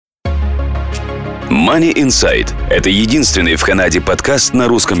Money Insight – это единственный в Канаде подкаст на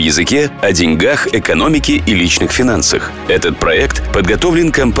русском языке о деньгах, экономике и личных финансах. Этот проект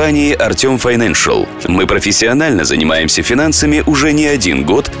подготовлен компанией Артем Financial. Мы профессионально занимаемся финансами уже не один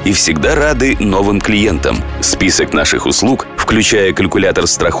год и всегда рады новым клиентам. Список наших услуг, включая калькулятор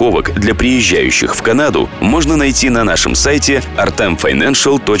страховок для приезжающих в Канаду, можно найти на нашем сайте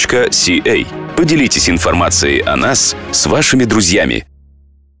artemfinancial.ca. Поделитесь информацией о нас с вашими друзьями.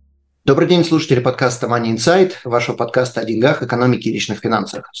 Добрый день, слушатели подкаста Money Insight, вашего подкаста о деньгах, экономике и личных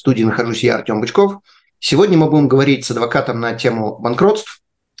финансах. В студии нахожусь я, Артем Бычков. Сегодня мы будем говорить с адвокатом на тему банкротств,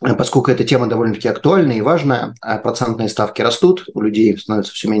 поскольку эта тема довольно-таки актуальна и важная. Процентные ставки растут, у людей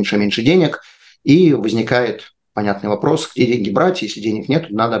становится все меньше и меньше денег, и возникает понятный вопрос, где деньги брать, если денег нет,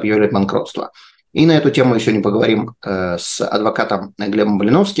 надо объявлять банкротство. И на эту тему мы сегодня поговорим с адвокатом Глебом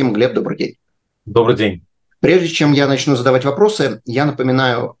Блиновским. Глеб, добрый день. Добрый день. Прежде чем я начну задавать вопросы, я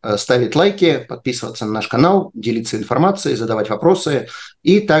напоминаю ставить лайки, подписываться на наш канал, делиться информацией, задавать вопросы.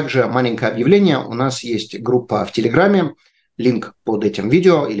 И также маленькое объявление. У нас есть группа в Телеграме, линк под этим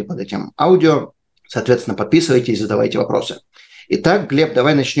видео или под этим аудио. Соответственно, подписывайтесь, задавайте вопросы. Итак, Глеб,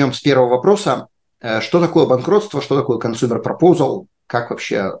 давай начнем с первого вопроса. Что такое банкротство, что такое consumer proposal? Как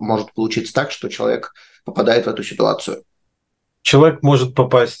вообще может получиться так, что человек попадает в эту ситуацию? Человек может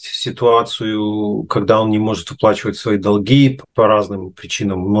попасть в ситуацию, когда он не может выплачивать свои долги по разным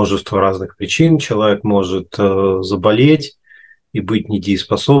причинам, множество разных причин. Человек может заболеть и быть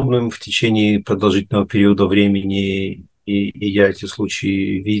недееспособным в течение продолжительного периода времени. И я эти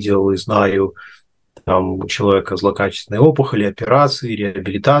случаи видел и знаю. Там у человека злокачественные опухоли, операции,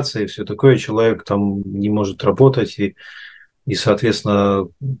 реабилитация, все такое. Человек там не может работать и соответственно,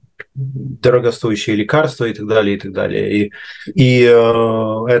 дорогостоящие лекарства и так далее, и так далее. И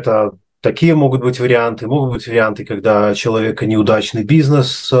это такие могут быть варианты. Могут быть варианты, когда человека неудачный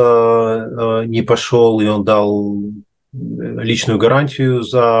бизнес не пошел, и он дал личную гарантию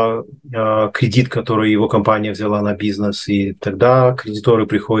за кредит, который его компания взяла на бизнес, и тогда кредиторы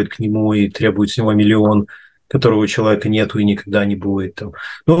приходят к нему и требуют с него миллион, которого у человека нету и никогда не будет.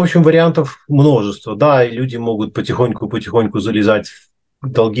 Ну, в общем, вариантов множество. Да, и люди могут потихоньку залезать в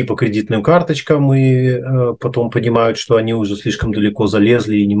долги по кредитным карточкам и потом понимают, что они уже слишком далеко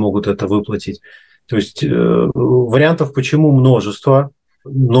залезли и не могут это выплатить. То есть вариантов почему множество,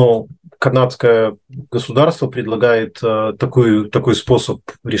 но канадское государство предлагает такой способ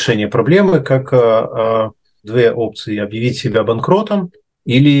решения проблемы, как две опции: объявить себя банкротом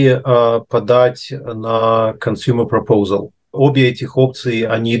или подать на consumer proposal. Обе этих опции,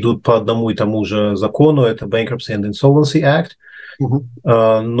 они идут по одному и тому же закону, это Bankrotство and Insolvency Act,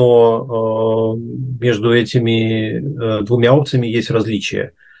 но между этими двумя опциями есть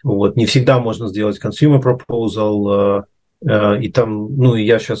различия. Вот. Не всегда можно сделать consumer proposal, и там, и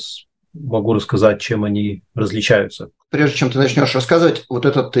я сейчас могу рассказать, чем они различаются. Прежде чем ты начнешь рассказывать, вот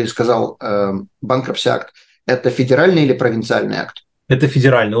этот ты сказал Банкротство акт, это федеральный или провинциальный акт? Это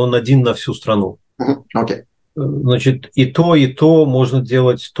федеральный, он один на всю страну. Окей. Значит, и то можно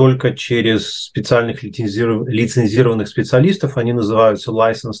делать только через специальных лицензированных специалистов. Они называются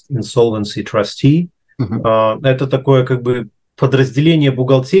Licensed Insolvency Trustee. Это такое как бы подразделение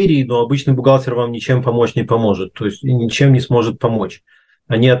бухгалтерии, но обычный бухгалтер вам ничем помочь не поможет, то есть ничем не сможет помочь.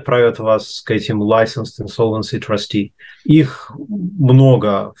 Они отправят вас к этим Licensed Insolvency Trustee. Их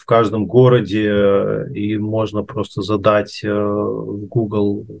много в каждом городе, и можно просто задать в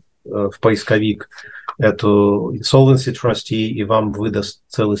Google, в поисковик, эту Insolvency Trustee, и вам выдаст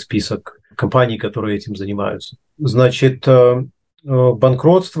целый список компаний, которые этим занимаются. Значит,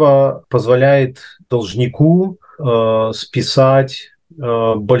 банкротство позволяет должнику списать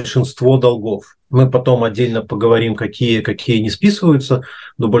большинство долгов. Мы потом отдельно поговорим, какие не списываются,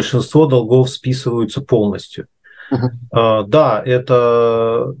 но большинство долгов списываются полностью. Да,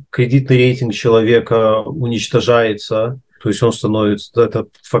 это кредитный рейтинг человека уничтожается, то есть он становится, это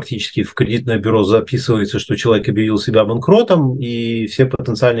фактически в кредитное бюро записывается, что человек объявил себя банкротом, и все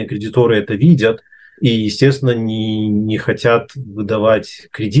потенциальные кредиторы это видят, и, естественно, не хотят выдавать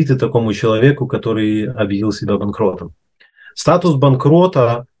кредиты такому человеку, который объявил себя банкротом. Статус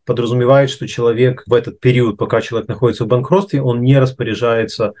банкрота подразумевает, что человек в этот период, пока человек находится в банкротстве, он не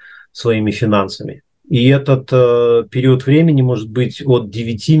распоряжается своими финансами. И этот период времени может быть от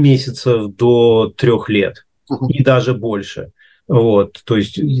 9 месяцев до 3 лет и даже больше. Вот. То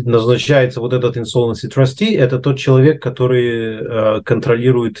есть назначается вот этот insolvency trustee, это тот человек, который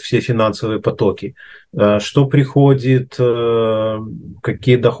контролирует все финансовые потоки. Что приходит,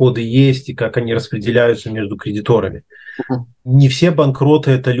 какие доходы есть и как они распределяются между кредиторами. Не все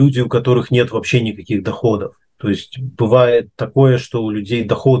банкроты – это люди, у которых нет вообще никаких доходов. То есть бывает такое, что у людей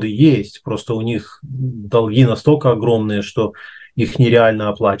доходы есть, просто у них долги настолько огромные, что их нереально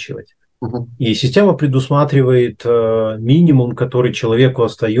оплачивать. И система предусматривает минимум, который человеку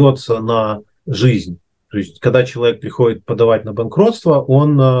остается на жизнь. То есть, когда человек приходит подавать на банкротство,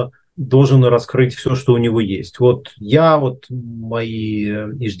 он должен раскрыть все, что у него есть. Вот я, вот мои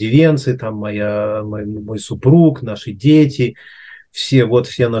иждивенцы, там мой супруг, наши дети, все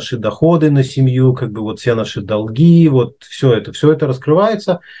наши доходы на семью, как бы вот все наши долги, вот все это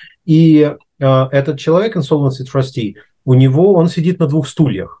раскрывается. И этот человек, insolvency trustee, он сидит на двух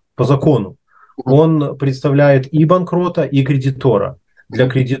стульях по закону. Он представляет и банкрота, и кредитора. Для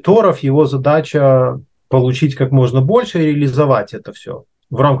кредиторов его задача получить как можно больше и реализовать это все.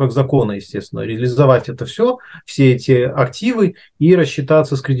 В рамках закона, естественно, реализовать это все эти активы и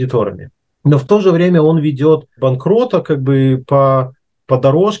рассчитаться с кредиторами. Но в то же время он ведет банкрота как бы по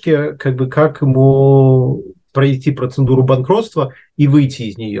дорожке, как бы как ему пройти процедуру банкротства и выйти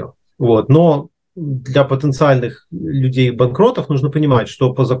из нее. Вот. Но для потенциальных людей-банкротов нужно понимать,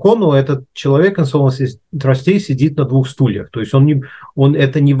 что по закону этот человек, insolvency trustee, сидит на двух стульях. То есть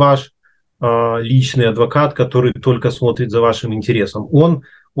это не ваш личный адвокат, который только смотрит за вашим интересом.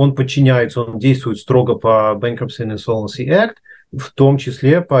 Он подчиняется, он действует строго по Bankruptcy and Insolvency Act, в том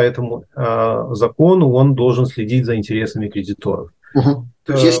числе по этому закону он должен следить за интересами кредиторов.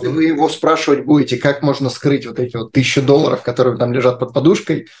 То есть, если вы его спрашивать будете, как можно скрыть вот эти вот $1000, которые там лежат под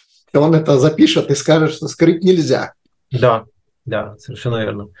подушкой, то он это запишет и скажет, что скрыть нельзя. Да, совершенно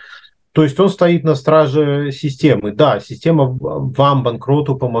верно. То есть он стоит на страже системы. Да, система вам,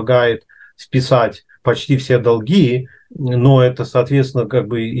 банкроту, помогает списать почти все долги, но это, соответственно, как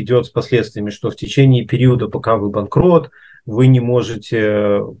бы идет с последствиями, что в течение периода, пока вы банкрот, вы не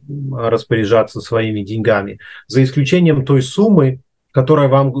можете распоряжаться своими деньгами, за исключением той суммы, которая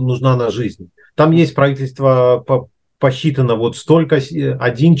вам нужна на жизнь. Там есть правительство посчитано, вот столько,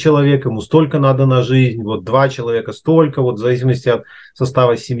 один человек, ему столько надо на жизнь, вот два человека столько, вот в зависимости от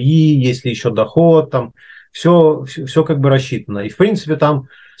состава семьи, есть ли еще доход, там все как бы рассчитано. И в принципе там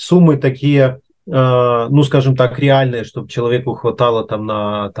суммы такие, скажем так, реальные, чтобы человеку хватало там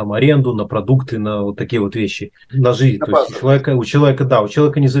на аренду, на продукты, на вот такие вот вещи, на жизнь. То есть у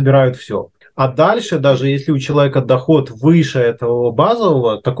человека не забирают все. А дальше, даже если у человека доход выше этого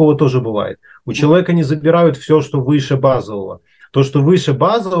базового, такого тоже бывает. У человека не забирают все, что выше базового. То, что выше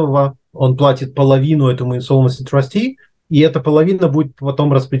базового, он платит половину этому insolvency trustee, и эта половина будет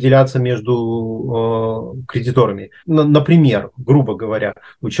потом распределяться между кредиторами. Например, грубо говоря,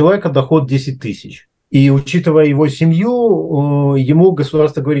 у человека доход 10 тысяч. И учитывая его семью, ему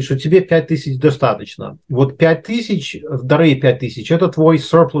государство говорит, что тебе 5 тысяч достаточно. Вот 5 тысяч, вторые 5 тысяч, это твой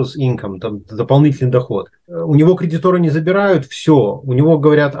surplus income, там, дополнительный доход. У него кредиторы не забирают все. У него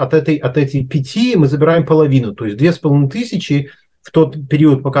говорят, от этой 5 мы забираем половину. То есть 2500 в тот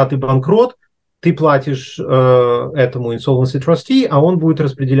период, пока ты банкрот, ты платишь этому insolvency trustee, а он будет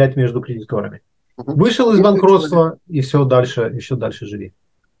распределять между кредиторами. Вышел из банкротства, и все дальше, еще дальше живи.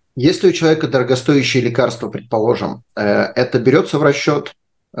 Если у человека дорогостоящие лекарства, предположим, это берется в расчет,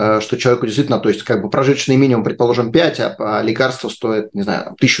 что человеку действительно, то есть как бы прожиточный минимум, предположим, 5, а лекарство стоит, не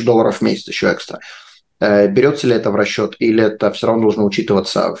знаю, $1000 в месяц еще экстра. Берется ли это в расчет, или это все равно должно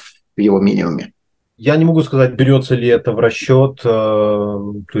учитываться в его минимуме? Я не могу сказать, берется ли это в расчет.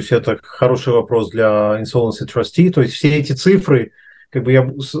 То есть это хороший вопрос для insolvency trustee. То есть все эти цифры, как бы я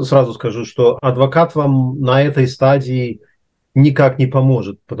сразу скажу, что адвокат вам на этой стадии никак не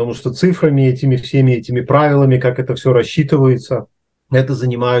поможет, потому что цифрами, всеми этими правилами, как это все рассчитывается, это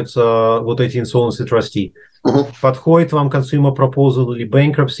занимаются вот эти insolvency trustee. Подходит вам consumer proposal или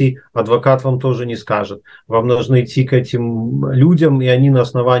bankruptcy, адвокат вам тоже не скажет. Вам нужно идти к этим людям, и они на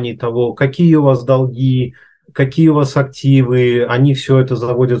основании того, какие у вас долги, какие у вас активы, они все это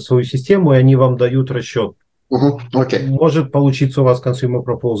заводят в свою систему, и они вам дают расчет. Может получиться у вас consumer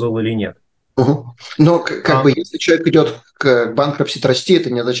proposal или нет. Но как бы если человек идет к bankruptcy trustee, это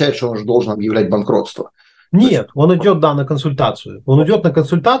не означает, что он же должен объявлять банкротство. Нет, он идет, на консультацию. Он идет на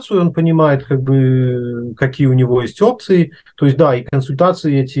консультацию, он понимает, как бы, какие у него есть опции. То есть, да, и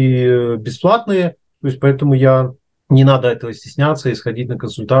консультации эти бесплатные. То есть, поэтому не надо этого стесняться и сходить на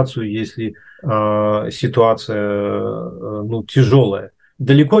консультацию, если ситуация тяжелая.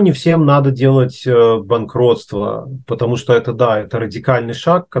 Далеко не всем надо делать банкротство, потому что это радикальный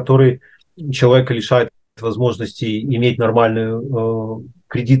шаг, который человека лишает возможности иметь нормальную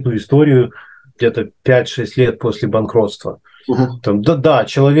кредитную историю где-то 5-6 лет после банкротства.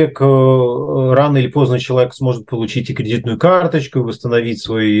 Человек, рано или поздно человек сможет получить и кредитную карточку, восстановить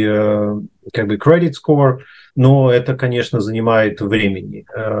свой credit score, но это, конечно, занимает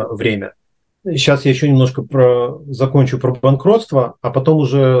время. Сейчас я еще немножко закончу про банкротство, а потом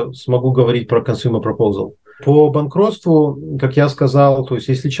уже смогу говорить про consumer proposal. По банкротству, как я сказал, то есть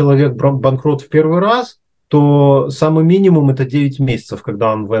если человек банкрот в первый раз, то самый минимум это 9 месяцев,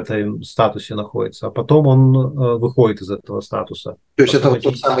 когда он в этом статусе находится, а потом он выходит из этого статуса. То есть это вот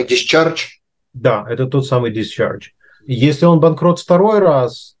тот самый discharge? Да, это тот самый discharge. Если он банкрот второй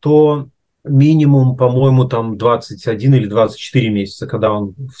раз, то минимум, по-моему, там 21 или 24 месяца, когда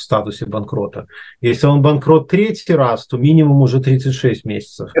он в статусе банкрота. Если он банкрот третий раз, то минимум уже 36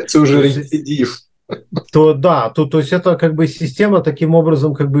 месяцев. Это уже рецидив. То есть это как бы система таким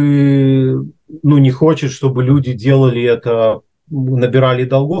образом как бы не хочет, чтобы люди делали это, набирали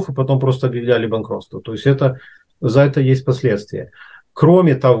долгов и потом просто объявляли банкротство. То есть за это есть последствия.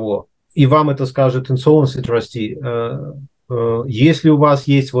 Кроме того, и вам это скажет insolvency trustee, если у вас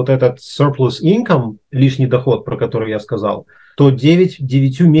есть вот этот surplus income, лишний доход, про который я сказал, то 9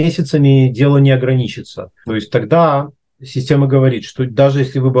 месяцами дело не ограничится. То есть тогда система говорит, что даже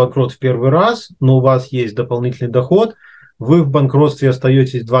если вы банкрот в первый раз, но у вас есть дополнительный доход, вы в банкротстве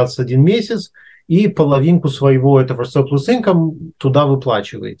остаетесь 21 месяц, и половинку своего этого surplus income туда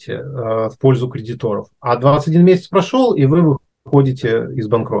выплачиваете в пользу кредиторов. А 21 месяц прошел, и вы выходите из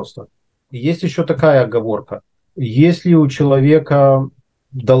банкротства. И есть еще такая оговорка. Если у человека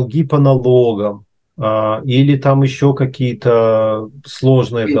долги по налогам или там еще какие-то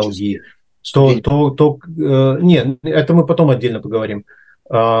сложные долги, нет, это мы потом отдельно поговорим.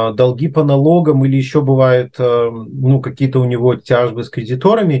 Долги по налогам или еще бывает, какие-то у него тяжбы с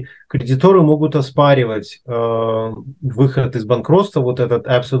кредиторами, кредиторы могут оспаривать выход из банкротства, вот этот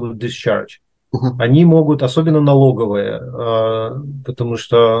absolute discharge. Они могут, особенно налоговые, потому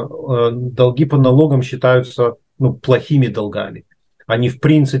что долги по налогам считаются плохими долгами. Они, в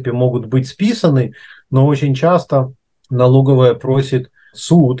принципе, могут быть списаны, но очень часто налоговая просит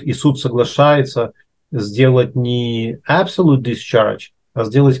суд, и суд соглашается сделать не absolute discharge, а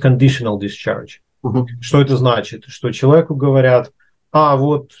сделать conditional discharge. Что это значит? Что человеку говорят,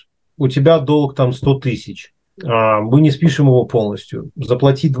 вот у тебя долг там 100 тысяч, мы не спишем его полностью,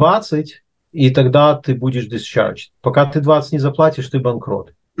 заплати 20, и тогда ты будешь discharged. Пока ты 20 не заплатишь, ты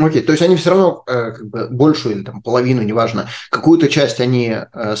банкрот. Окей, то есть они все равно большую или там половину, неважно, какую-то часть они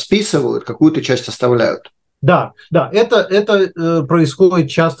списывают, какую-то часть оставляют. Да, это происходит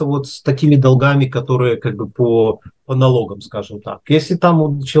часто вот с такими долгами, которые как бы по налогам, скажем так. Если там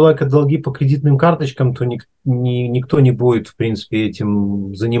у человека долги по кредитным карточкам, то никто не будет, в принципе,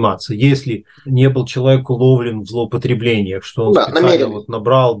 этим заниматься. Если не был человек уловлен в злоупотреблениях, что он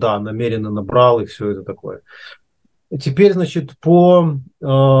специально намеренно набрал и все это такое. Теперь, значит, по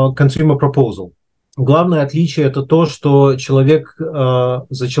consumer proposal. Главное отличие – это то, что за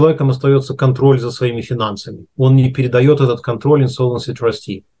человеком остается контроль за своими финансами. Он не передает этот контроль insolvency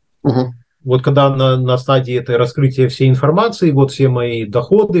trustee. Вот когда на стадии этой раскрытия всей информации, вот все мои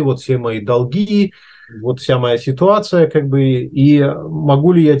доходы, вот все мои долги, вот вся моя ситуация, как бы, и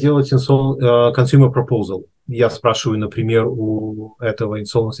могу ли я делать consumer proposal? Я спрашиваю, например, у этого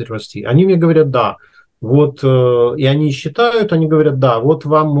insolvency trustee. Они мне говорят, да. Вот, и они считают, они говорят, да, вот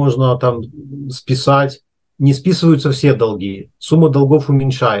вам можно там списать, не списываются все долги, сумма долгов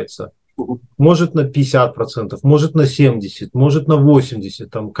уменьшается. Может на 50%, может на 70%, может на 80%.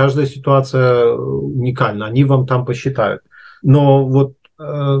 Там каждая ситуация уникальна, они вам там посчитают. Но вот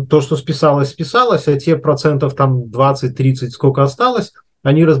то, что списалось, а те процентов там 20-30, сколько осталось,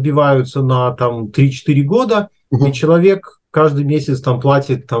 они разбиваются на там 3-4 года, и человек каждый месяц там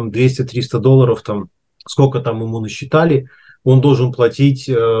платит там $200-300, там, сколько там ему насчитали, он должен платить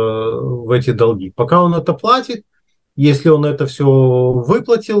в эти долги. Пока он это платит, если он это все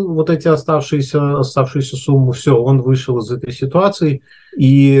выплатил, вот эти оставшиеся суммы, все, он вышел из этой ситуации,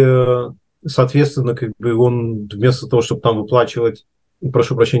 и, соответственно, как бы он вместо того, чтобы там выплачивать,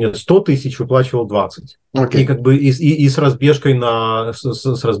 прошу прощения, 100 тысяч, выплачивал 20. И как бы и с разбежкой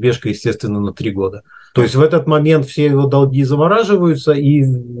с разбежкой, естественно, на 3 года. То есть в этот момент все его долги замораживаются, и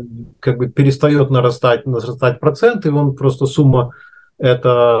как бы перестает нарастать процент, и он просто сумма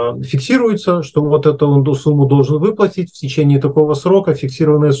это фиксируется, что вот эту он сумму должен выплатить в течение такого срока,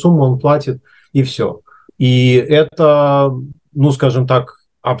 фиксированная сумма он платит, и все. И это, скажем так,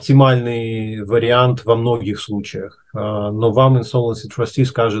 оптимальный вариант во многих случаях. Но вам insolvency trustee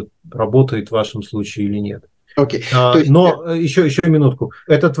скажет, работает в вашем случае или нет. Но еще минутку.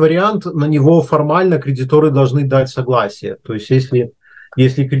 Этот вариант, на него формально кредиторы должны дать согласие. То есть если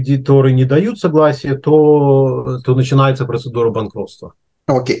кредиторы не дают согласия, то начинается процедура банкротства.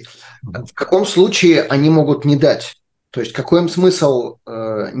 В каком случае они могут не дать? То есть какой им смысл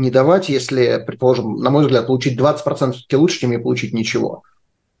не давать, если, предположим, на мой взгляд, получить 20% все-таки лучше, чем не получить ничего?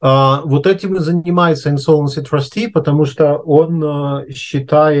 Вот этим и занимается insolvency trustee, потому что он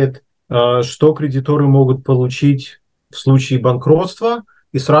считает, что кредиторы могут получить в случае банкротства,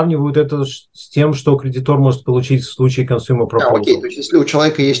 и сравнивают это с тем, что кредитор может получить в случае consumer proposal. Окей, то есть если у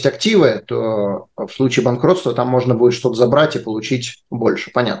человека есть активы, то в случае банкротства там можно будет что-то забрать и получить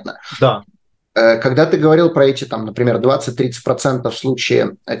больше, понятно. Да. Когда ты говорил про эти, там, например, 20-30% в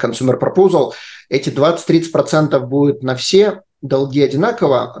случае consumer proposal, эти 20-30% будут на все долги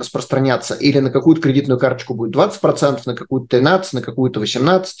одинаково распространяться или на какую-то кредитную карточку будет 20%, на какую-то 13%, на какую-то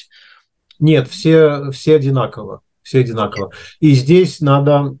 18%? Нет, все одинаково. Все одинаково. И здесь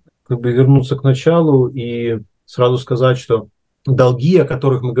надо вернуться к началу и сразу сказать, что долги, о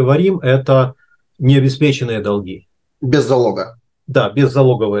которых мы говорим, это необеспеченные долги. Без залога. Да,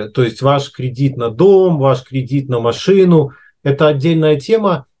 беззалоговые. То есть ваш кредит на дом, ваш кредит на машину – это отдельная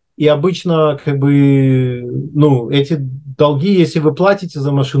тема. И обычно эти долги, если вы платите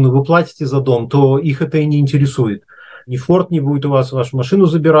за машину, вы платите за дом, то их это и не интересует. Ни Форд не будет у вас вашу машину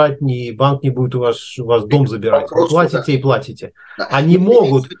забирать, ни банк не будет у вас дом забирать. Вы платите и платите. Да. Они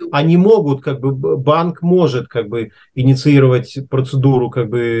могут, банк может инициировать процедуру,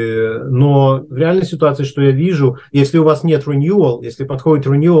 но в реальной ситуации, что я вижу, если у вас нет renewal, если подходит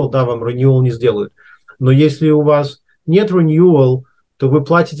renewal, да, вам renewal не сделают. Но если у вас нет renewal, то вы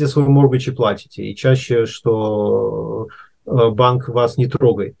платите свой mortgage и платите. И чаще, что банк вас не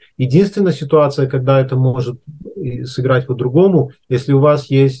трогает. Единственная ситуация, когда это может сыграть по-другому, если у вас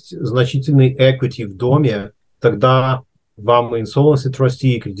есть значительный equity в доме, тогда вам insolvency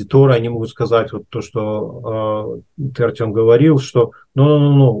trustee, кредиторы, они могут сказать вот то, что ты, Артем, говорил, что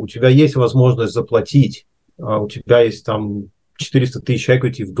у тебя есть возможность заплатить, у тебя есть там 400 тысяч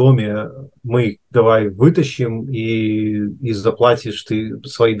equity в доме, мы давай вытащим и заплатишь ты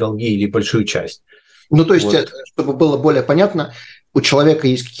свои долги или большую часть. Ну, то есть, чтобы было более понятно, у человека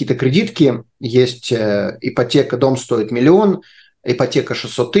есть какие-то кредитки, есть ипотека, дом стоит 1 000 000, ипотека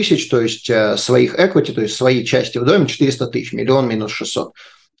 600 тысяч, то есть своих equity, то есть свои части в доме 400 тысяч, 1 000 000 минус 600.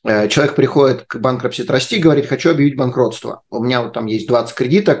 Человек приходит к банкротстве трасти, говорит, хочу объявить банкротство. У меня вот там есть 20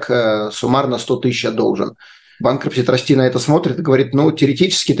 кредиток, суммарно 100 тысяч я должен. Банкротство трасти на это смотрит и говорит,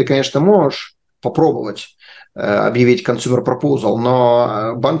 теоретически ты, конечно, можешь попробовать объявить consumer proposal,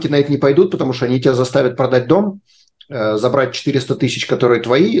 но банки на это не пойдут, потому что они тебя заставят продать дом, забрать 400 тысяч, которые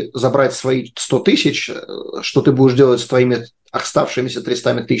твои, забрать свои 100 тысяч, что ты будешь делать с твоими оставшимися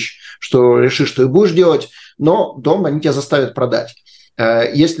 300 тысяч, что решишь, что и будешь делать, но дом они тебя заставят продать.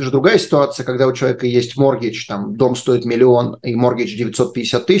 Если же другая ситуация, когда у человека есть моргидж, там дом стоит 1 000 000 и моргидж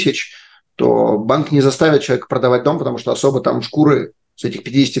 950 тысяч, то банк не заставит человека продавать дом, потому что особо там шкуры с этих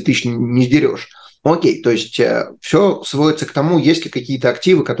 50 тысяч не сдерешь. Окей, то есть все сводится к тому, есть ли какие-то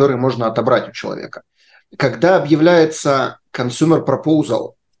активы, которые можно отобрать у человека. Когда объявляется consumer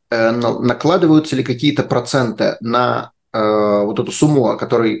proposal, накладываются ли какие-то проценты на вот эту сумму,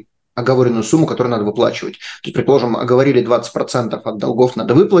 оговоренную сумму, которую надо выплачивать? То есть, предположим, оговорили 20% от долгов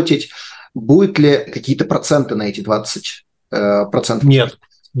надо выплатить. Будет ли какие-то проценты на эти 20%? Нет.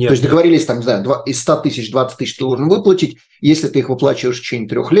 То есть договорились, там, не знаю, из 100 тысяч 20 тысяч ты должен выплатить. Если ты их выплачиваешь в течение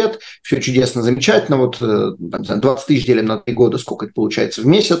 3 лет, все чудесно, замечательно. Вот там, 20 тысяч делим на 3 года, сколько это получается в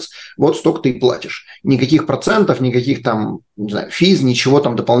месяц, вот столько ты и платишь. Никаких процентов, никаких там, не знаю, физ, ничего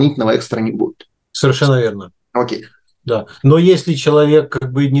там дополнительного экстра не будет. Совершенно верно. Окей. Да. Но если человек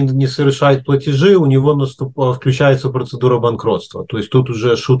не совершает платежи, у него включается процедура банкротства. То есть тут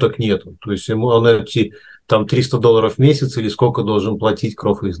уже шуток нету. То есть он эти там $300 в месяц или сколько должен платить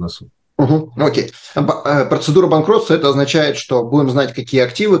кров из носу. Окей. Процедура банкротства – это означает, что будем знать, какие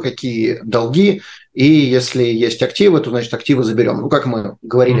активы, какие долги, и если есть активы, то, значит, активы заберем. Как мы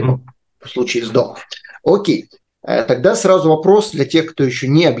говорили в случае с домом. Окей. Тогда сразу вопрос для тех, кто еще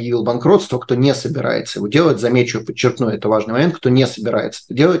не объявил банкротство, кто не собирается его делать. Замечу, подчеркну, это важный момент, кто не собирается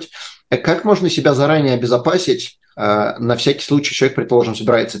это делать. Как можно себя заранее обезопасить на всякий случай? Человек, предположим,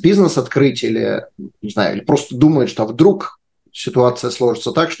 собирается бизнес открыть или, не знаю, или просто думает, что вдруг ситуация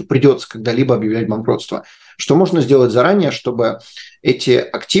сложится так, что придется когда-либо объявлять банкротство. Что можно сделать заранее, чтобы эти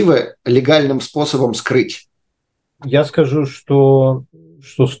активы легальным способом скрыть? Я скажу, что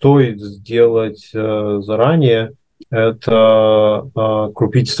стоит сделать заранее, это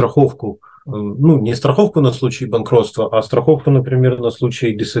купить страховку. Не страховку на случай банкротства, а страховку, например, на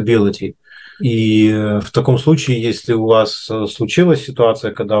случай disability. И в таком случае, если у вас случилась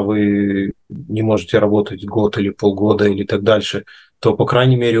ситуация, когда вы не можете работать год или полгода или так дальше, то, по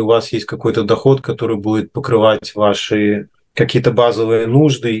крайней мере, у вас есть какой-то доход, который будет покрывать ваши какие-то базовые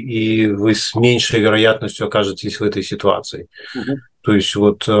нужды, и вы с меньшей вероятностью окажетесь в этой ситуации. То есть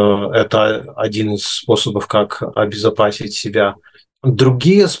вот это один из способов, как обезопасить себя.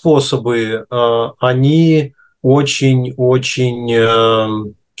 Другие способы, они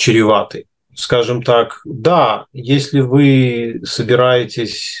очень-очень чреваты. Скажем так, да, если вы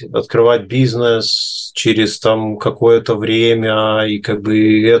собираетесь открывать бизнес через там какое-то время и как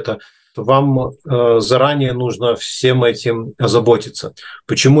бы это, то вам заранее нужно всем этим озаботиться.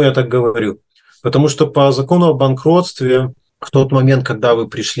 Почему я так говорю? Потому что по закону о банкротстве в тот момент, когда вы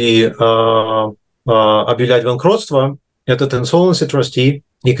пришли объявлять банкротство, этот insolvency trustee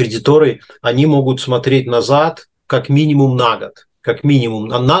и кредиторы, они могут смотреть назад как минимум на год. Как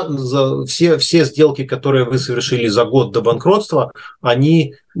минимум. Все сделки, которые вы совершили за год до банкротства,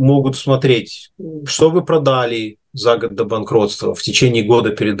 они могут смотреть, что вы продали за год до банкротства, в течение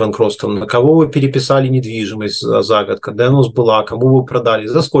года перед банкротством, на кого вы переписали недвижимость за год, когда она у вас была, кому вы продали,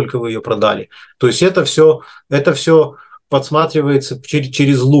 за сколько вы ее продали. То есть это все подсматривается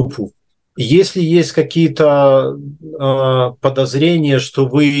через лупу. Если есть какие-то подозрения, что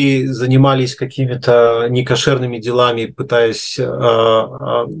вы занимались какими-то некошерными делами, пытаясь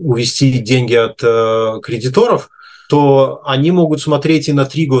увести деньги от кредиторов, то они могут смотреть и на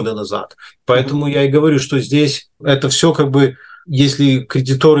 3 года назад. Поэтому я и говорю, что здесь это все как бы, если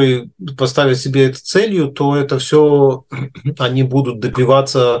кредиторы поставят себе это целью, то это все они будут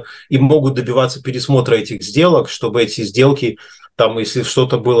добиваться и могут добиваться пересмотра этих сделок, чтобы эти сделки там, если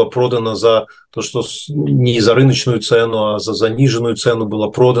что-то было продано за то, что не за рыночную цену, а за заниженную цену было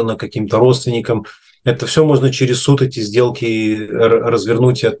продано каким-то родственникам, это все можно через суд эти сделки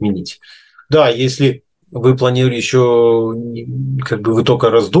развернуть и отменить. Да, если вы планируете еще, как бы вы только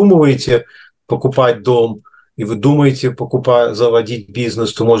раздумываете покупать дом, и вы думаете заводить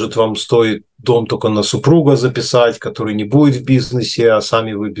бизнес, то, может, вам стоит дом только на супруга записать, который не будет в бизнесе, а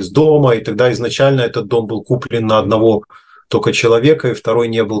сами вы без дома, и тогда изначально этот дом был куплен на одного только человека, и второй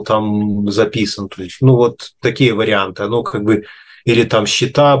не был там записан. То есть, вот такие варианты. Оно как бы или там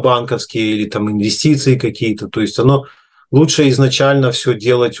счета банковские, или там инвестиции какие-то. То есть оно лучше изначально все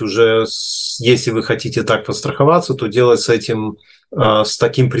делать уже, если вы хотите так подстраховаться, то делать с этим, с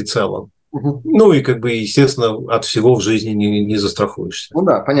таким прицелом. И как бы, естественно, от всего в жизни не застрахуешься.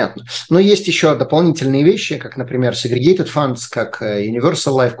 Да, понятно. Но есть еще дополнительные вещи, как, например, segregated funds, как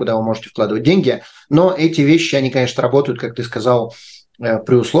universal life, куда вы можете вкладывать деньги. Но эти вещи, они, конечно, работают, как ты сказал,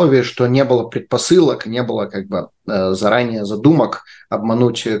 при условии, что не было предпосылок, не было как бы заранее задумок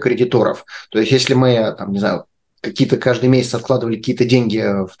обмануть кредиторов. То есть, если мы, там, не знаю, какие-то каждый месяц откладывали какие-то деньги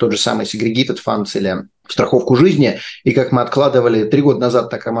в тот же самый segregated funds или в страховку жизни, и как мы откладывали 3 года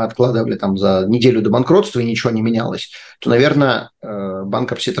назад, так и мы откладывали там за неделю до банкротства, и ничего не менялось, то, наверное,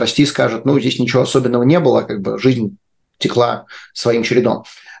 банкротство трасти скажет, здесь ничего особенного не было, как бы жизнь текла своим чередом.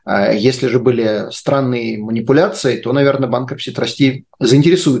 Если же были странные манипуляции, то, наверное, банкротство трасти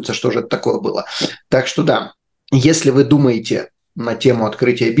заинтересуется, что же это такое было. Так что да, если вы думаете на тему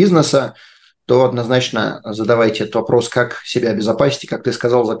открытия бизнеса, то однозначно задавайте этот вопрос, как себя обезопасить, как ты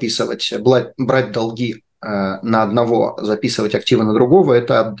сказал, записывать, брать долги на одного, записывать активы на другого –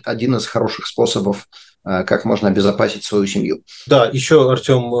 это один из хороших способов, как можно обезопасить свою семью. Да, еще,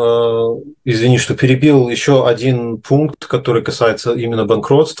 Артем, извини, что перебил, еще один пункт, который касается именно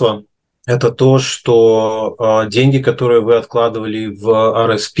банкротства, это то, что деньги, которые вы откладывали в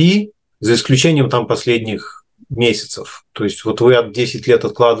RSP, за исключением там последних месяцев. То есть вот вы 10 лет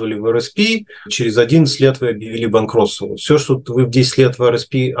откладывали в РСП, через 11 лет вы объявили банкротство. Все, что вы в 10 лет в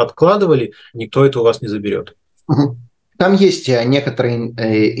РСП откладывали, никто это у вас не заберет. Там есть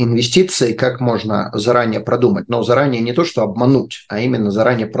некоторые инвестиции, как можно заранее продумать. Но заранее не то, что обмануть, а именно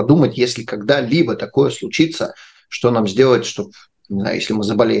заранее продумать, если когда-либо такое случится, что нам сделать, чтобы, не знаю, если мы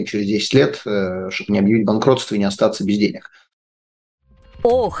заболеем через 10 лет, чтобы не объявить банкротство и не остаться без денег.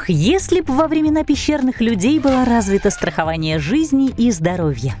 Ох, если бы во времена пещерных людей было развито страхование жизни и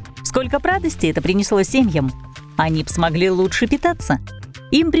здоровья. Сколько б радости это принесло семьям. Они бы смогли лучше питаться.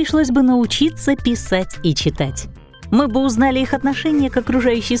 Им пришлось бы научиться писать и читать. Мы бы узнали их отношение к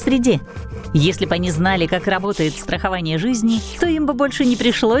окружающей среде. Если бы они знали, как работает страхование жизни, то им бы больше не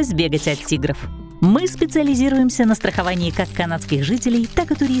пришлось бегать от тигров. Мы специализируемся на страховании как канадских жителей,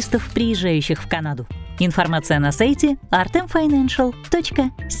 так и туристов, приезжающих в Канаду. Информация на сайте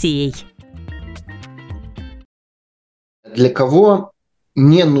artemfinancial.ca. Для кого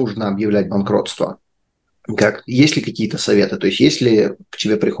не нужно объявлять банкротство? Есть ли какие-то советы? То есть, если к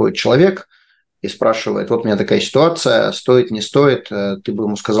тебе приходит человек и спрашивает, вот у меня такая ситуация, стоит, не стоит, ты бы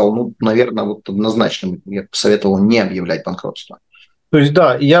ему сказал, наверное, вот однозначно я посоветовал не объявлять банкротство. То есть,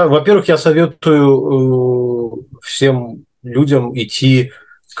 да, во-первых, я советую всем людям идти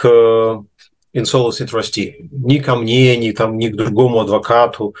к insolvency trustee. Ни ко мне, ни к другому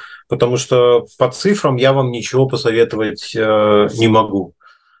адвокату, потому что по цифрам я вам ничего посоветовать не могу.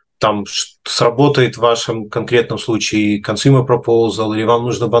 Там сработает в вашем конкретном случае consumer proposal, или вам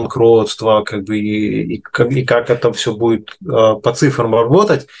нужно банкротство, и как это все будет по цифрам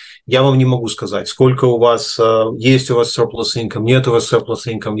работать, я вам не могу сказать. Сколько у вас есть у вас surplus income, нет у вас surplus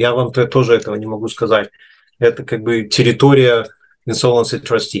income, я вам тоже этого не могу сказать. Это территория insolvency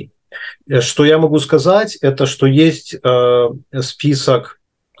trustee. Что я могу сказать, это что есть список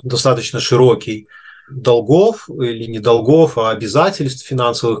достаточно широкий долгов или не долгов, а обязательств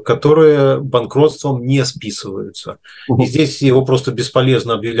финансовых, которые банкротством не списываются. И здесь его просто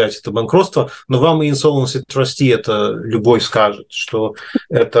бесполезно объявлять это банкротство, но вам и insolvency trustee это любой скажет, что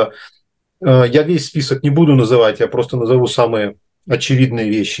это... Я весь список не буду называть, я просто назову самые очевидные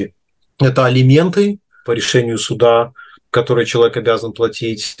вещи. Это алименты по решению суда, которые человек обязан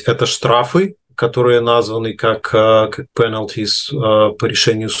платить. Это штрафы, которые названы как penalties по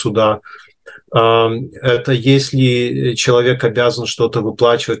решению суда. Это если человек обязан что-то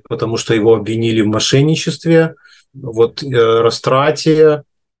выплачивать, потому что его обвинили в мошенничестве, растрате.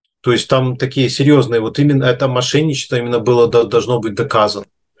 То есть там такие серьезные, именно это мошенничество именно должно быть доказано.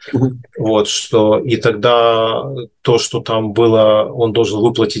 И тогда то, что там было, он должен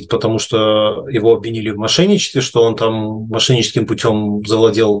выплатить, потому что его обвинили в мошенничестве, что он там мошенническим путем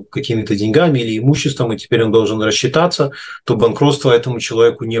завладел какими-то деньгами или имуществом, и теперь он должен рассчитаться, то банкротство этому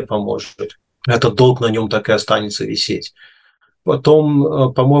человеку не поможет. Этот долг на нем так и останется висеть.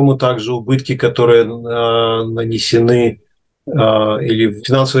 Потом, по-моему, также убытки, которые нанесены, или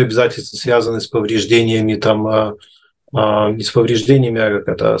финансовые обязательства, связанные с повреждениями, не с повреждениями, а как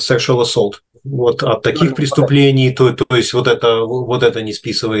это, sexual assault. От таких преступлений, то есть это не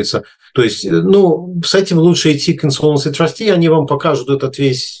списывается. То есть, с этим лучше идти к insolvency trustee, они вам покажут этот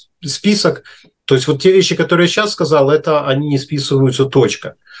весь список. То есть те вещи, которые я сейчас сказал, они не списываются,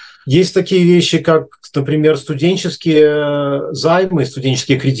 точка. Есть такие вещи, как, например, студенческие займы,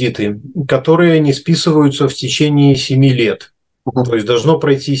 студенческие кредиты, которые не списываются в течение 7 лет. То есть должно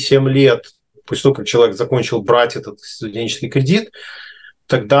пройти 7 лет после того, как человек закончил брать этот студенческий кредит,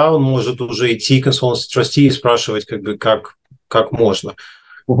 тогда он может уже идти к insolvency trustee и спрашивать, как можно.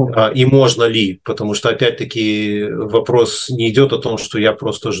 И можно ли, потому что, опять-таки, вопрос не идет о том, что я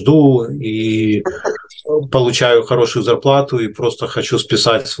просто жду и получаю хорошую зарплату и просто хочу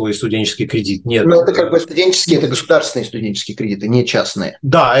списать свой студенческий кредит. Нет. Но это студенческие, это государственные студенческие кредиты, не частные.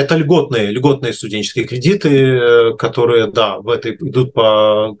 Да, это льготные студенческие кредиты, которые, идут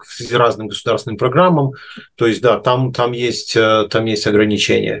по разным государственным программам. То есть, там есть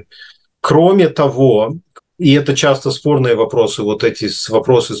ограничения. Кроме того, и это часто спорные вопросы, эти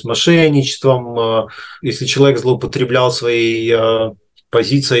вопросы с мошенничеством, если человек злоупотреблял своей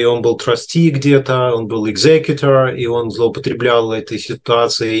позицией, он был trustee где-то, он был executor, и он злоупотреблял этой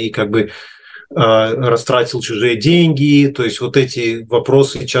ситуацией и растратил чужие деньги. То есть эти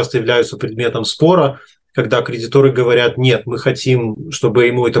вопросы часто являются предметом спора, когда кредиторы говорят, нет, мы хотим, чтобы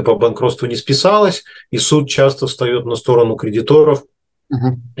ему это по банкротству не списалось, и суд часто встает на сторону кредиторов,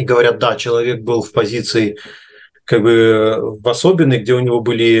 и говорят, да, человек был в позиции в особенной, где у него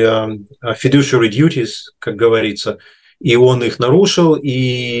были fiduciary duties, как говорится, и он их нарушил,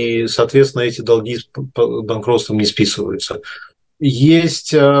 и, соответственно, эти долги банкротством не списываются.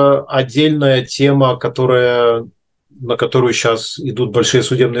 Есть отдельная тема, на которую сейчас идут большие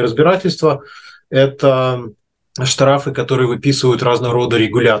судебные разбирательства, это штрафы, которые выписывают разного рода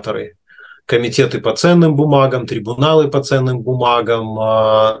регуляторы. Комитеты по ценным бумагам, трибуналы по ценным бумагам,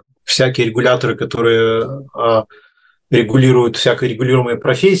 всякие регуляторы, которые регулируют всякие регулируемые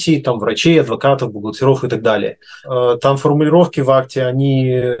профессии, врачей, адвокатов, бухгалтеров и так далее. Там формулировки в акте,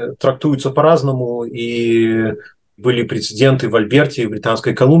 они трактуются по-разному, и были прецеденты в Альберте и в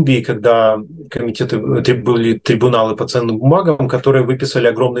Британской Колумбии, когда были трибуналы по ценным бумагам, которые выписали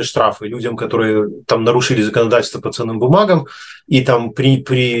огромные штрафы людям, которые нарушили законодательство по ценным бумагам и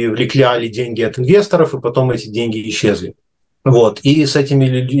привлекли деньги от инвесторов, и потом эти деньги исчезли. И с этими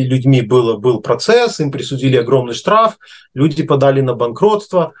людьми был процесс, им присудили огромный штраф, люди подали на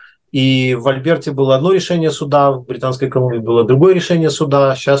банкротство, и в Альберте было одно решение суда, в Британской Колумбии было другое решение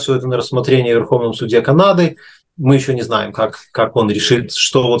суда, сейчас все это на рассмотрении в Верховном суде Канады. Мы еще не знаем, как он решит,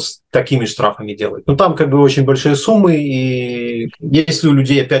 что с такими штрафами делать. Там очень большие суммы, и если у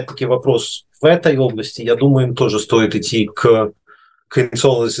людей опять-таки вопрос в этой области, я думаю, им тоже стоит идти к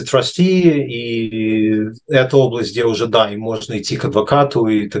insolvency trustee, и эта область, где уже, им можно идти к адвокату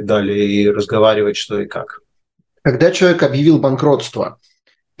и так далее, и разговаривать, что и как. Когда человек объявил банкротство,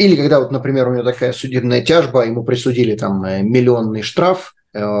 или когда, например, у него такая судебная тяжба, ему присудили миллионный штраф,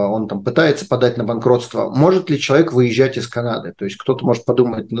 он там пытается подать на банкротство, может ли человек выезжать из Канады? То есть кто-то может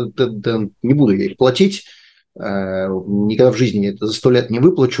подумать, да не буду я их платить, никогда в жизни это за 100 лет не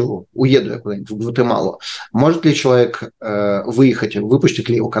выплачу, уеду я куда-нибудь в Гватемалу. Может ли человек выехать, выпустит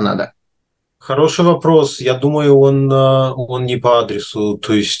ли его Канада? Хороший вопрос. Я думаю, он не по адресу.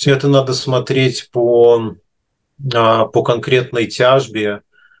 То есть это надо смотреть по конкретной тяжбе,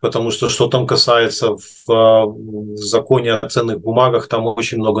 потому что там касается в законе о ценных бумагах, там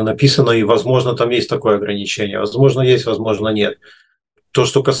очень много написано, и, возможно, там есть такое ограничение. Возможно, есть, возможно, нет. То,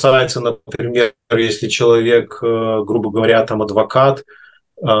 что касается, например, если человек, грубо говоря, там адвокат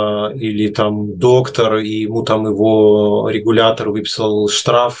или там доктор, и ему там его регулятор выписал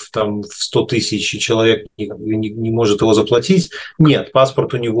штраф там в 100 тысяч, и человек не может его заплатить, нет,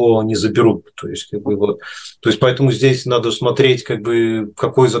 паспорт у него не заберут. То есть, то есть поэтому здесь надо смотреть,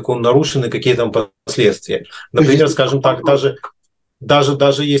 какой закон нарушен и какие там последствия. Например, скажем так,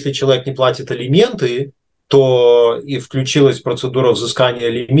 даже если человек не платит алименты, то и включилась процедура взыскания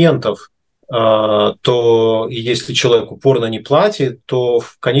алиментов, то и если человек упорно не платит, то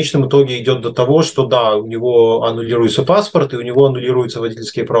в конечном итоге идет до того, что да, у него аннулируется паспорт и у него аннулируются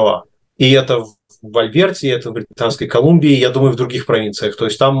водительские права. И это в Альберте, это в Британской Колумбии, я думаю, в других провинциях. То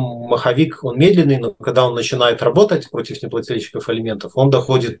есть там маховик, он медленный, но когда он начинает работать против неплательщиков алиментов, он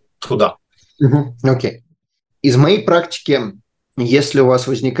доходит туда. Окей. Из моей практики, если у вас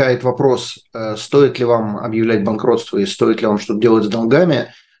возникает вопрос, стоит ли вам объявлять банкротство и стоит ли вам что-то делать с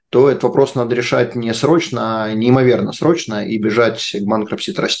долгами, то этот вопрос надо решать не срочно, а неимоверно срочно и бежать к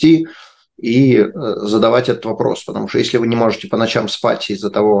банкротстве трасти и задавать этот вопрос. Потому что если вы не можете по ночам спать из-за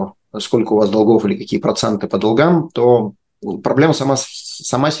того, сколько у вас долгов или какие проценты по долгам, то проблема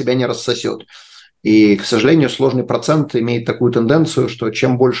сама себя не рассосет. И, к сожалению, сложный процент имеет такую тенденцию, что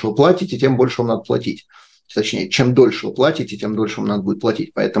чем больше вы платите, тем больше вам надо платить. Точнее, чем дольше вы платите, тем дольше вам надо будет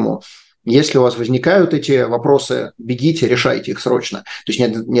платить. Поэтому если у вас возникают эти вопросы, бегите, решайте их срочно. То есть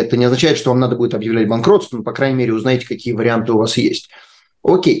нет, это не означает, что вам надо будет объявлять банкротство, но, по крайней мере, узнайте, какие варианты у вас есть.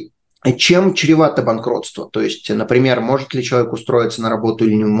 Окей. Чем чревато банкротство? То есть, например, может ли человек устроиться на работу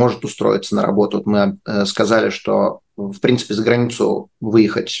или не может устроиться на работу? Вот мы сказали, что, в принципе, за границу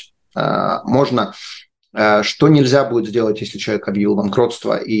выехать можно. Что нельзя будет сделать, если человек объявил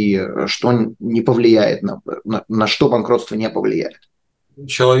банкротство, и что не повлияет, на что банкротство не повлияет?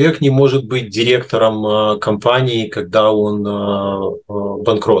 Человек не может быть директором компании, когда он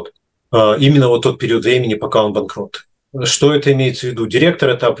банкрот. Именно вот тот период времени, пока он банкрот. Что это имеется в виду? Директор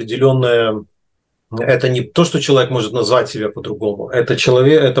 – это определенная... Это не то, что человек может назвать себя по-другому. Это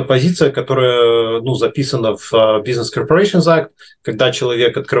позиция, которая записана в Business Corporations Act. Когда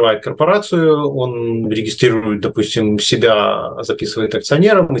человек открывает корпорацию, он регистрирует, допустим, себя, записывает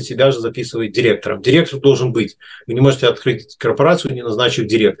акционером, и себя же записывает директором. Директор должен быть. Вы не можете открыть корпорацию, не назначив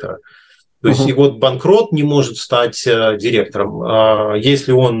директора. То есть и вот банкрот не может стать директором.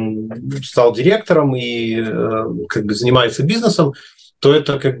 Если он стал директором и занимается бизнесом, то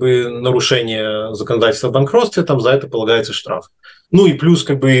это нарушение законодательства о банкротстве, там за это полагается штраф. И плюс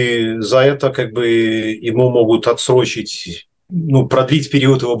за это ему могут отсрочить, продлить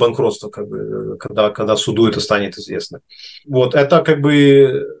период его банкротства, когда суду это станет известно. Вот это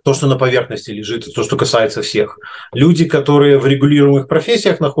то, что на поверхности лежит, то, что касается всех. Люди, которые в регулируемых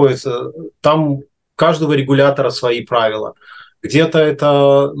профессиях находятся, там каждого регулятора свои правила. Где-то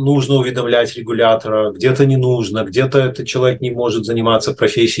это нужно уведомлять регулятора, где-то не нужно, где-то этот человек не может заниматься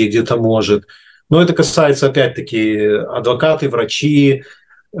профессией, где-то может. Но это касается, опять-таки, адвокаты, врачи,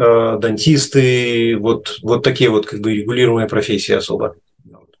 дантисты, вот такие регулируемые профессии особо.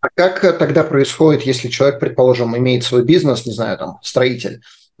 А как тогда происходит, если человек, предположим, имеет свой бизнес, не знаю, там, строитель,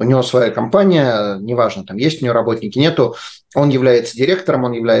 у него своя компания, неважно, там есть у него работники, нету, он является директором,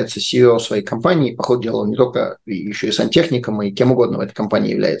 он является CEO своей компании, по ходу дела он не только еще и сантехником, и кем угодно в этой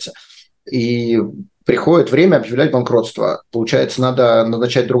компании является. И приходит время объявлять банкротство. Получается, надо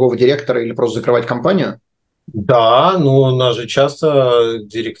назначать другого директора или просто закрывать компанию? Да, у нас же часто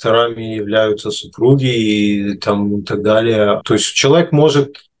директорами являются супруги и так далее. То есть человек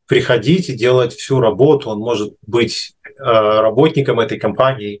может приходить и делать всю работу, он может быть работником этой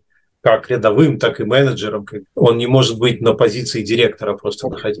компании, как рядовым, так и менеджером. Он не может быть на позиции директора просто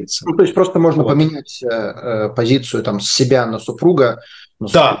находиться. То есть просто можно поменять позицию с себя на супруга.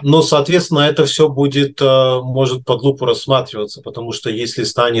 Да, но, соответственно, это все может под лупу рассматриваться, потому что если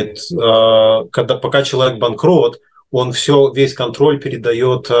станет, пока человек банкрот, он весь контроль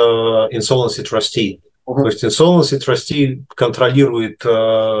передает insolvency trustee. То есть insolvency trustee контролирует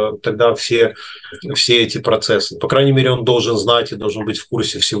тогда все эти процессы. По крайней мере, он должен знать и должен быть в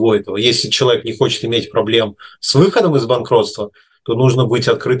курсе всего этого. Если человек не хочет иметь проблем с выходом из банкротства, то нужно быть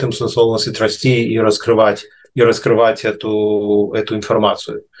открытым с insolvency trustee и раскрывать эту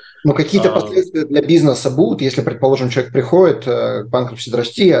информацию. Но какие-то последствия для бизнеса будут, если, предположим, человек приходит к банкротстве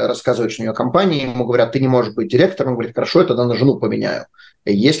России, рассказывает, что у него компания, ему говорят, ты не можешь быть директором, он говорит, хорошо, я тогда на жену поменяю.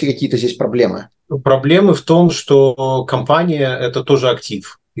 Есть ли какие-то здесь проблемы? Проблемы в том, что компания – это тоже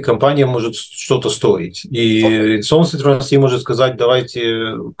актив, и компания может что-то стоить. И insolvency trustee может сказать,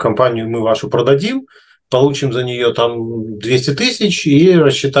 давайте компанию мы вашу продадим, получим за нее там 200 тысяч и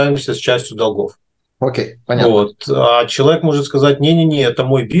рассчитаемся с частью долгов. Окей, понятно. Вот. А человек может сказать, не-не-не, это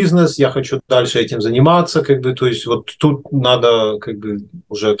мой бизнес, я хочу дальше этим заниматься, то есть вот тут надо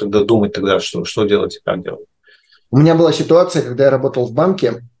уже тогда думать что делать и как делать. У меня была ситуация, когда я работал в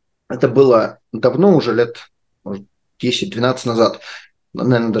банке, это было давно, уже лет, может, 10-12 назад,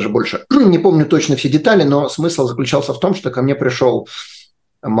 наверное, даже больше. Не помню точно все детали, но смысл заключался в том, что ко мне пришел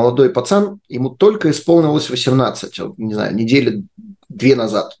молодой пацан, ему только исполнилось 18, не знаю, недели 2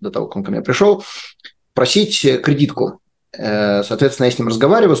 назад, до того, как он ко мне пришел, просить кредитку. Соответственно, я с ним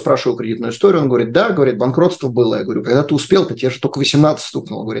разговариваю, спрашиваю кредитную историю, он говорит, да, говорит, банкротство было. Я говорю, когда ты успел-то, тебе же только 18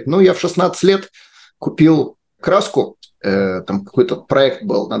 стукнуло. Говорит, я в 16 лет купил краску, там какой-то проект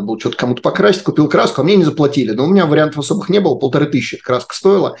был, надо было что-то кому-то покрасить, купил краску, а мне не заплатили. Но у меня вариантов особых не было, 1500 краска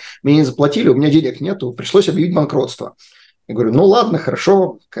стоила, мне не заплатили, у меня денег нету, пришлось объявить банкротство. Я говорю, ладно,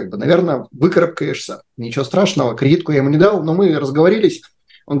 хорошо, наверное, выкарабкаешься, ничего страшного, кредитку я ему не дал, но мы разговорились.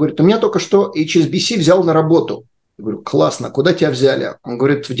 Он говорит, у меня только что HSBC взял на работу. Я говорю, классно, куда тебя взяли? Он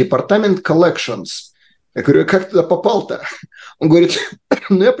говорит, в департамент collections. Я говорю, как ты туда попал-то? Он говорит,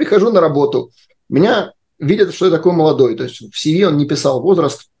 я прихожу на работу, меня видят, что я такой молодой, то есть в CV он не писал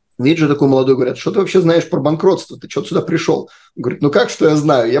возраст, видят, что такой молодой, говорят, что ты вообще знаешь про банкротство, ты что сюда пришел? Он говорит, как, что я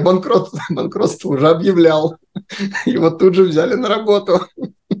знаю, я банкротство уже объявлял, и вот тут же взяли на работу.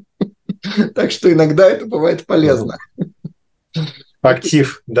 Так что иногда это бывает полезно.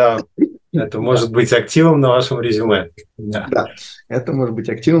 Актив, да. Это может быть активом на вашем резюме. Да, это может быть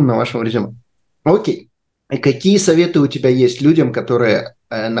активом на вашем резюме. Окей. И какие советы у тебя есть людям, которые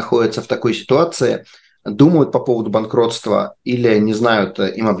находятся в такой ситуации, думают по поводу банкротства или не знают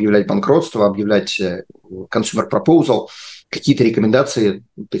им объявлять банкротство, объявлять consumer proposal? Какие-то рекомендации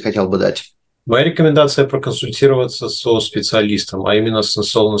ты хотел бы дать? Моя рекомендация – проконсультироваться со специалистом, а именно с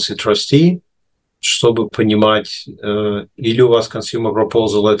insolvency trustee, чтобы понимать, или у вас consumer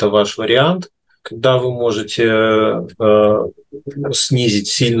proposal – это ваш вариант, когда вы можете снизить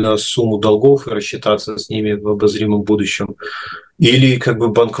сильно сумму долгов и рассчитаться с ними в обозримом будущем, или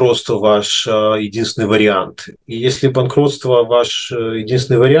банкротство ваш единственный вариант. И если банкротство ваш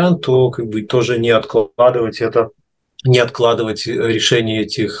единственный вариант, то тоже не откладывать решение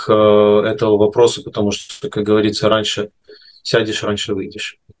этого вопроса, потому что, как говорится, раньше сядешь, раньше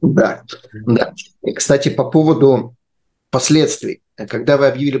выйдешь. Да. И, кстати, по поводу последствий. Когда вы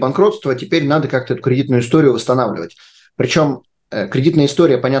объявили банкротство, теперь надо как-то эту кредитную историю восстанавливать. Причем кредитная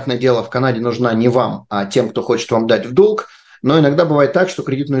история, понятное дело, в Канаде нужна не вам, а тем, кто хочет вам дать в долг. Но иногда бывает так, что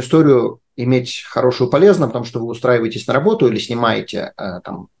кредитную историю иметь хорошую полезно, потому что вы устраиваетесь на работу или снимаете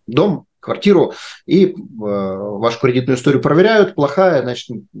дом, квартиру, и вашу кредитную историю проверяют. Плохая, значит,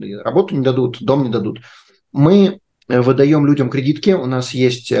 работу не дадут, дом не дадут. Мы выдаем людям кредитки. У нас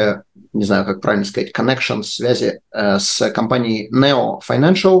есть, не знаю, как правильно сказать, connection, связи с компанией Neo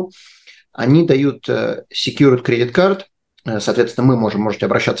Financial. Они дают secured credit card. Соответственно, можете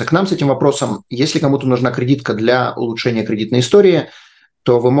обращаться к нам с этим вопросом. Если кому-то нужна кредитка для улучшения кредитной истории,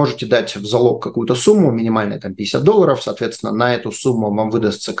 то вы можете дать в залог какую-то сумму, минимальная $50. Соответственно, на эту сумму вам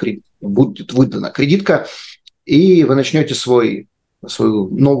будет выдана кредитка, и вы начнете свою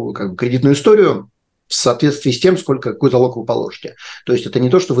новую кредитную историю в соответствии с тем, какой залог вы положите. То есть это не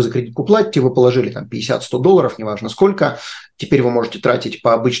то, что вы за кредитку платите, вы положили $50-100, неважно сколько, теперь вы можете тратить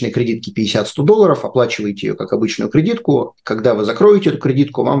по обычной кредитке $50-100, оплачиваете ее как обычную кредитку, когда вы закроете эту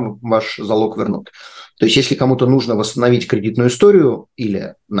кредитку, вам ваш залог вернут. То есть если кому-то нужно восстановить кредитную историю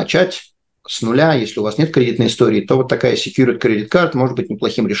или начать с нуля, если у вас нет кредитной истории, то вот такая secured credit card может быть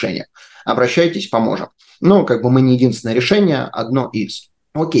неплохим решением. Обращайтесь, поможем. Но мы не единственное решение, одно из.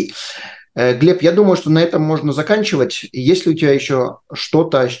 Окей. Глеб, я думаю, что на этом можно заканчивать. Есть ли у тебя еще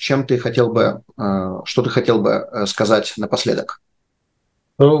что-то, с чем ты хотел бы сказать напоследок?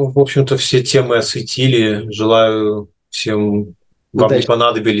 В общем-то, все темы осветили. Желаю всем,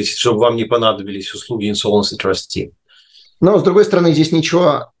 чтобы вам не понадобились услуги insolvency trustee. Но, с другой стороны, здесь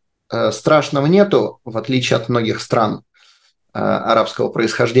ничего страшного нету, в отличие от многих стран арабского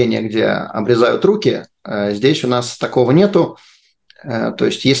происхождения, где обрезают руки. Здесь у нас такого нету. То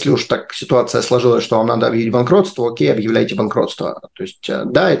есть, если уж так ситуация сложилась, что вам надо объявить банкротство, окей, объявляйте банкротство. То есть,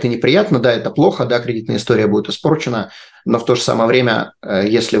 да, это неприятно, да, это плохо, да, кредитная история будет испорчена, но в то же самое время,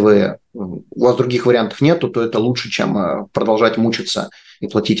 если у вас других вариантов нету, то это лучше, чем продолжать мучиться и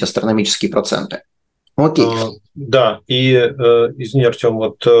платить астрономические проценты. Окей. Да, и, извини, Артем,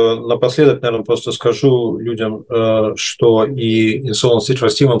 вот напоследок, наверное, просто скажу людям, что и Insolvency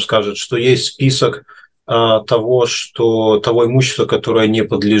Trust Team вам скажет, что есть список того имущества, которое не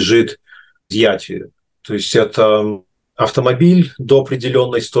подлежит изъятию. То есть это автомобиль до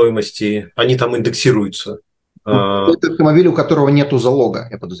определенной стоимости, они там индексируются. Это автомобиль, у которого нету залога,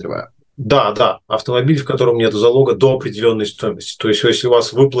 я подозреваю. Да, автомобиль, в котором нет залога до определенной стоимости. То есть, если у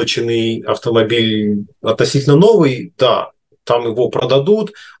вас выплаченный автомобиль относительно новый, да, там его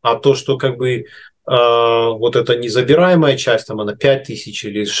продадут, а то, что как бы вот эта незабираемая часть, там она 5 тысяч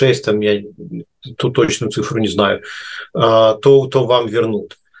или 6, там я ту точную цифру не знаю, то вам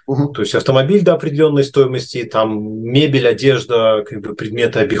вернут. То есть автомобиль до определенной стоимости, там мебель, одежда, как бы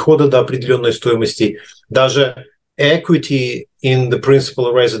предметы обихода до определенной стоимости, даже equity in the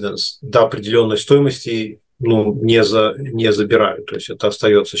principal residence до определенной стоимости не забирают, то есть это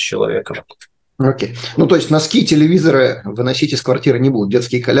остается с человеком. Окей. Ну, то есть носки, телевизоры выносить из квартиры не будут,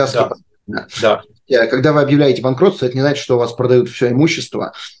 детские коляски. Да. Когда вы объявляете банкротство, это не значит, что у вас продают все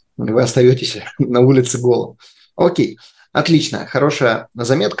имущество, и вы остаетесь на улице голым. Окей. Отлично, хорошая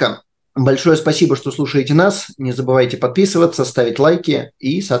заметка. Большое спасибо, что слушаете нас. Не забывайте подписываться, ставить лайки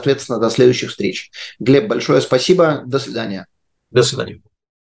и, соответственно, до следующих встреч. Глеб, большое спасибо. До свидания. До свидания.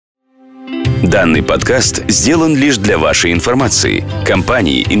 Данный подкаст сделан лишь для вашей информации.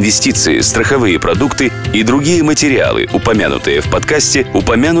 Компании, инвестиции, страховые продукты и другие материалы, упомянутые в подкасте,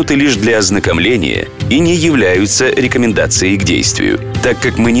 упомянуты лишь для ознакомления и не являются рекомендацией к действию. Так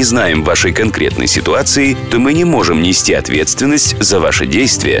как мы не знаем вашей конкретной ситуации, то мы не можем нести ответственность за ваши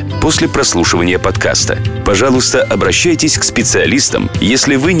действия после прослушивания подкаста. Пожалуйста, обращайтесь к специалистам,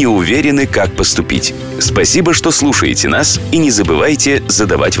 если вы не уверены, как поступить. Спасибо, что слушаете нас, и не забывайте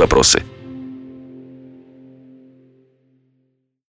задавать вопросы.